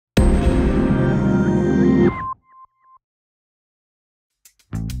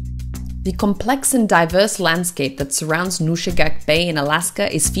The complex and diverse landscape that surrounds Nushagak Bay in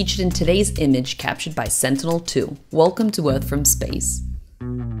Alaska is featured in today's image captured by Sentinel-2. Welcome to Earth from Space.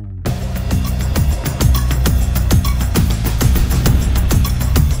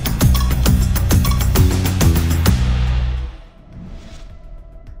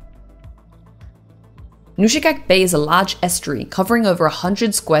 Nushagak Bay is a large estuary covering over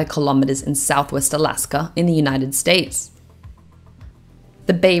 100 square kilometers in southwest Alaska in the United States.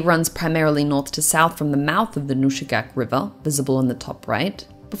 The bay runs primarily north to south from the mouth of the Nushagak River, visible on the top right,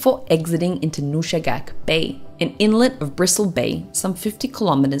 before exiting into Nushagak Bay, an inlet of Bristle Bay some 50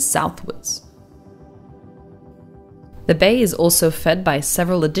 kilometers southwards. The bay is also fed by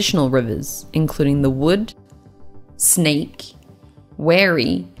several additional rivers, including the Wood, Snake,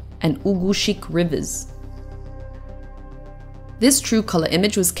 Wary, and Ugushik rivers. This true color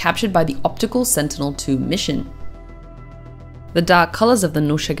image was captured by the optical Sentinel-2 mission. The dark colors of the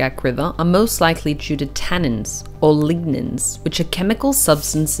Nushagak River are most likely due to tannins, or lignins, which are chemical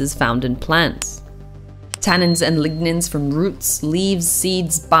substances found in plants. Tannins and lignins from roots, leaves,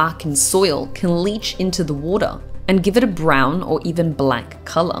 seeds, bark, and soil can leach into the water and give it a brown or even black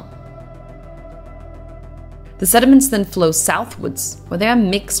color. The sediments then flow southwards, where they are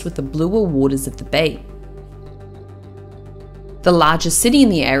mixed with the bluer waters of the bay. The largest city in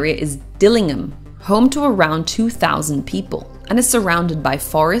the area is Dillingham, home to around 2,000 people, and is surrounded by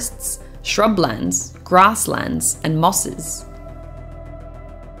forests, shrublands, grasslands, and mosses.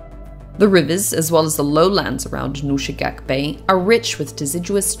 The rivers, as well as the lowlands around Nushagak Bay, are rich with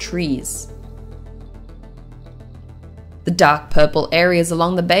deciduous trees. The dark purple areas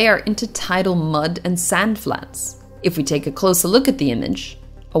along the bay are intertidal mud and sand flats. If we take a closer look at the image,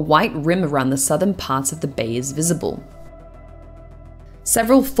 a white rim around the southern parts of the bay is visible.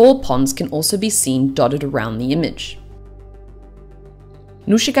 Several thaw ponds can also be seen dotted around the image.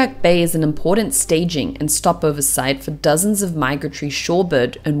 Nushagak Bay is an important staging and stopover site for dozens of migratory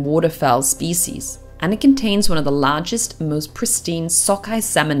shorebird and waterfowl species, and it contains one of the largest and most pristine sockeye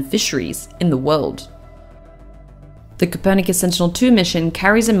salmon fisheries in the world. The Copernicus Sentinel-2 mission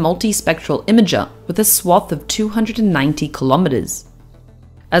carries a multispectral imager with a swath of 290 kilometers.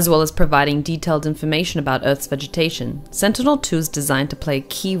 As well as providing detailed information about Earth's vegetation, Sentinel-2 is designed to play a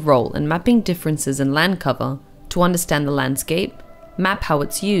key role in mapping differences in land cover to understand the landscape, map how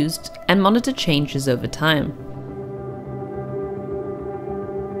it's used, and monitor changes over time.